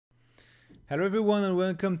Hello everyone and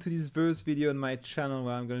welcome to this first video on my channel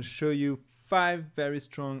where I'm going to show you 5 very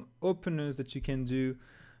strong openers that you can do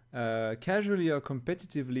casually or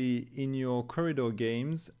competitively in your Quoridor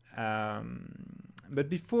games. But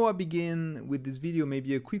before I begin with this video,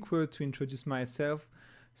 maybe a quick word to introduce myself.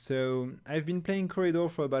 So I've been playing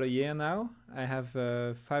Quoridor for about a year now. I have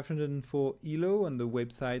 504 ELO on the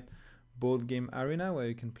website Board Game Arena where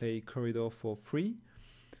you can play Quoridor for free.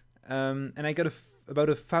 And I got about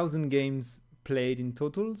 1,000 games played in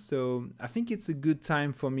total, so I think it's a good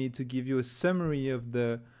time for me to give you a summary of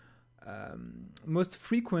the most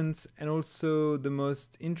frequent and also the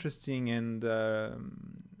most interesting and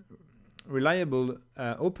reliable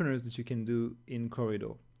openers that you can do in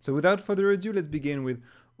Quoridor. So without further ado, let's begin with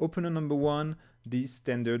opener number 1, the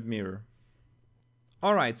standard mirror.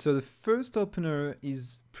 Alright, so the first opener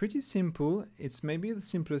is pretty simple. It's maybe the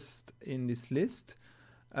simplest in this list.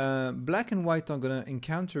 Black and white are going to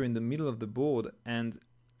encounter in the middle of the board, and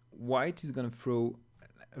white is going to throw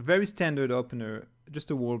a very standard opener, just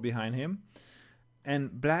a wall behind him,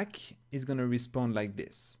 and black is going to respond like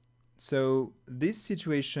this. So this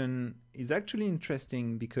situation is actually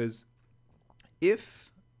interesting because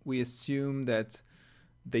if we assume that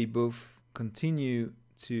they both continue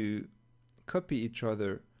to copy each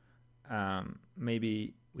other,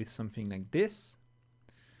 maybe with something like this,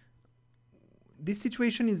 this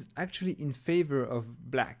situation is actually in favor of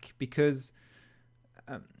black because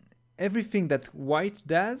everything that white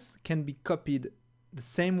does can be copied the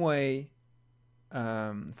same way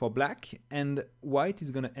for black, and white is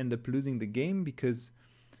going to end up losing the game because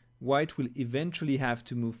white will eventually have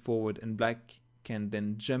to move forward and black can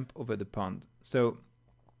then jump over the pond. So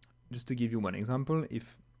just to give you one example,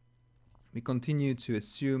 if we continue to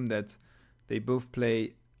assume that they both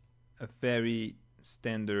play a very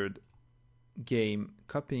standard game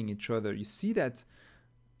copying each other, you see that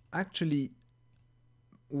actually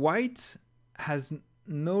white has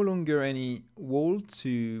no longer any wall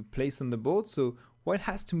to place on the board, so white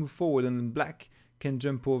has to move forward and then black can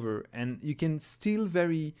jump over, and you can steal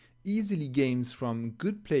very easily games from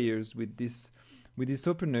good players with this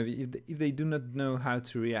opener if they do not know how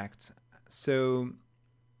to react. So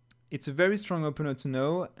it's a very strong opener to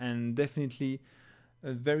know, and definitely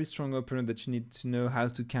a very strong opener that you need to know how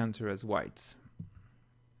to counter as white.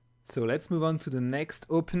 So let's move on to the next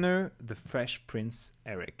opener, the Fresh Prince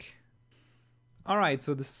Eric. Alright,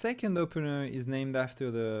 so the second opener is named after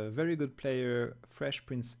the very good player Fresh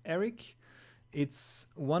Prince Eric. It's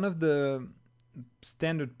one of the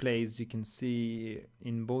standard plays you can see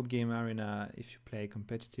in Board Game Arena if you play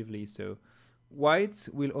competitively. So white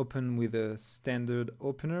will open with a standard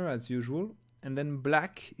opener as usual, and then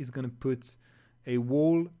black is going to put a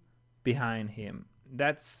wall behind him.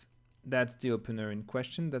 That's the opener in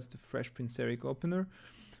question. That's the Fresh Prince Eric opener.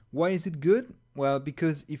 Why is it good? Well,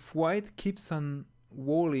 because if white keeps on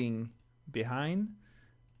walling behind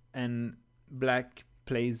and black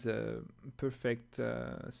plays a perfect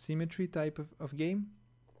symmetry type of game,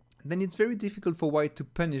 then it's very difficult for white to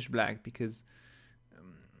punish black because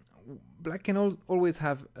black can always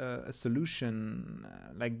have a solution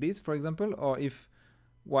like this, for example, or if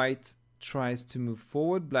white tries to move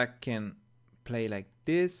forward, black can play like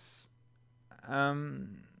this,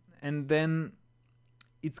 and then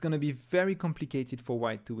it's going to be very complicated for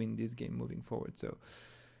white to win this game moving forward. So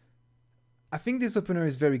I think this opener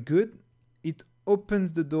is very good. It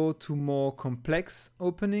opens the door to more complex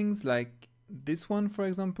openings like this one, for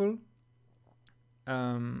example,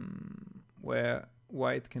 where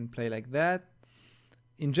white can play like that.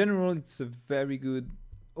 In general, it's a very good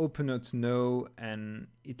opener to know, and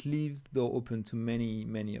it leaves the door open to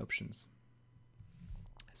many options.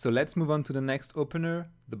 So let's move on to the next opener,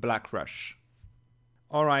 the Black Rush.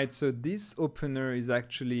 Alright, so this opener is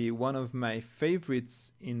actually one of my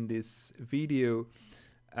favorites in this video.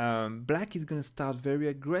 Black is going to start very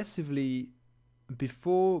aggressively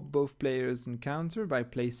before both players encounter by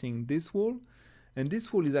placing this wall, and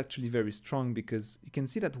this wall is actually very strong because you can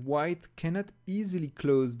see that white cannot easily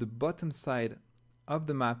close the bottom side of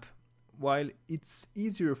the map, while it's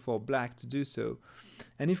easier for black to do so.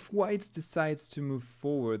 And if white decides to move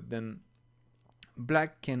forward, then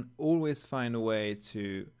black can always find a way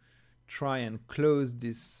to try and close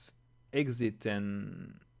this exit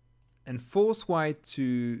and force white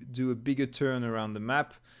to do a bigger turn around the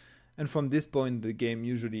map. And from this point, the game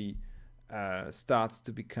usually starts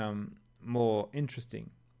to become more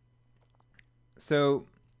interesting. So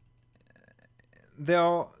there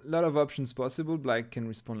are a lot of options possible. Black can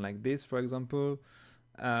respond like this, for example,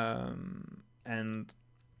 and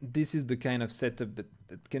this is the kind of setup that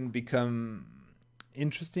can become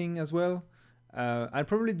interesting as well. I'll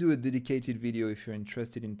probably do a dedicated video if you're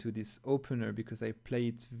interested into this opener, because I play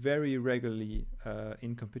it very regularly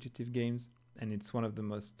in competitive games, and it's one of the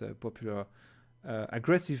most popular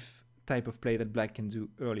aggressive type of play that black can do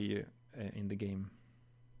earlier in the game.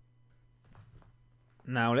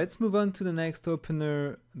 Now let's move on to the next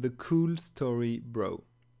opener, the Cool Story Bro.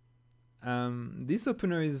 This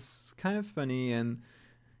opener is kind of funny and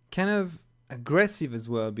kind of aggressive as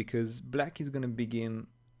well, because black is going to begin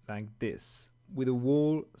like this, with a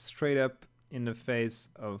wall straight up in the face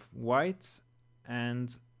of white,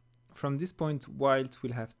 and from this point white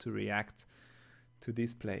will have to react to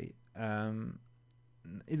this play.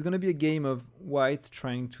 It's going to be a game of white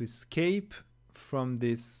trying to escape from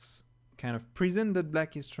this kind of prison that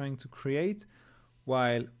black is trying to create,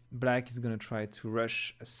 while black is going to try to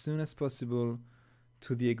rush as soon as possible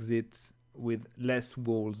to the exit with less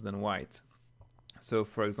walls than white. So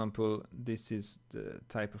for example, this is the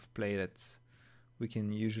type of play that we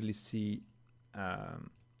can usually see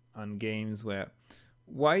on games where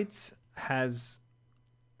white has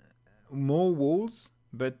more walls,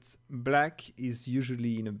 but black is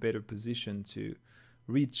usually in a better position to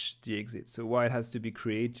reach the exit. So white has to be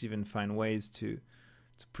creative and find ways to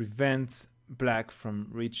prevent black from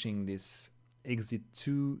reaching this exit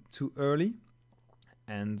too early,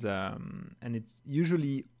 and it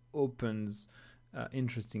usually opens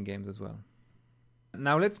interesting games as well.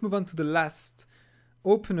 Now let's move on to the last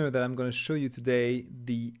opener that I'm going to show you today,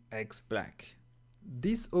 the X Black.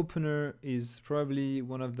 This opener is probably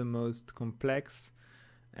one of the most complex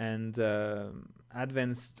and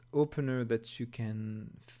advanced opener that you can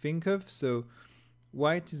think of. So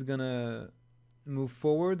white is gonna move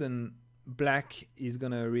forward and black is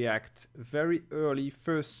gonna react very early,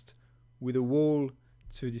 first with a wall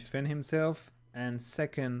to defend himself, and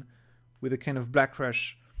second with a kind of black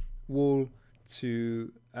rush wall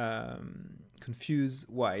to confuse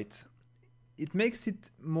white. It makes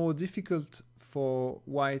it more difficult for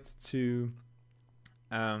white to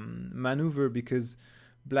maneuver, because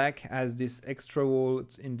black has this extra wall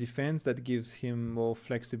in defense that gives him more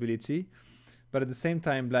flexibility, but at the same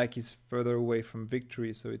time black is further away from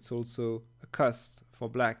victory, so it's also a cost for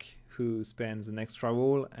black, who spends an extra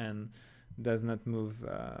wall and does not move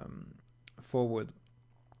forward.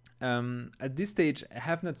 At this stage I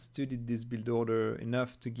have not studied this build order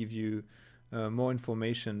enough to give you more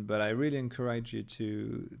information, but I really encourage you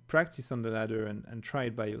to practice on the ladder and try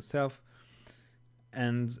it by yourself.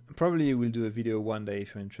 And probably we'll do a video one day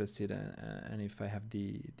if you're interested, and if I have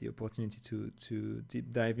the opportunity to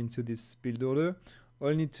deep dive into this build order. All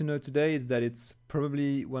you need to know today is that it's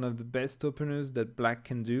probably one of the best openers that black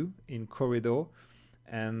can do in Quoridor,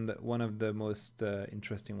 and one of the most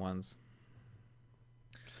interesting ones.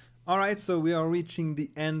 Alright, so we are reaching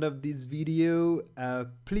the end of this video.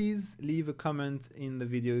 Please leave a comment in the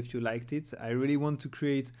video if you liked it. I really want to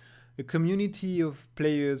create a community of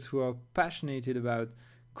players who are passionate about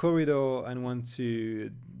Quoridor and want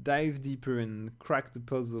to dive deeper and crack the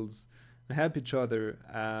puzzles and help each other.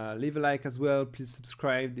 Leave a like as well. Please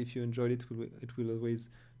subscribe if you enjoyed it. It will always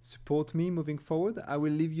support me moving forward. I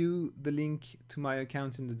will leave you the link to my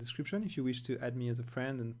account in the description if you wish to add me as a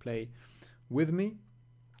friend and play with me.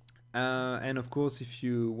 And of course, if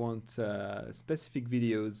you want specific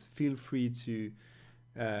videos, feel free to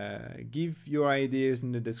give your ideas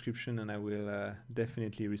in the description, and I will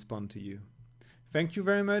definitely respond to you. Thank you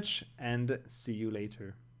very much, and see you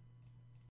later.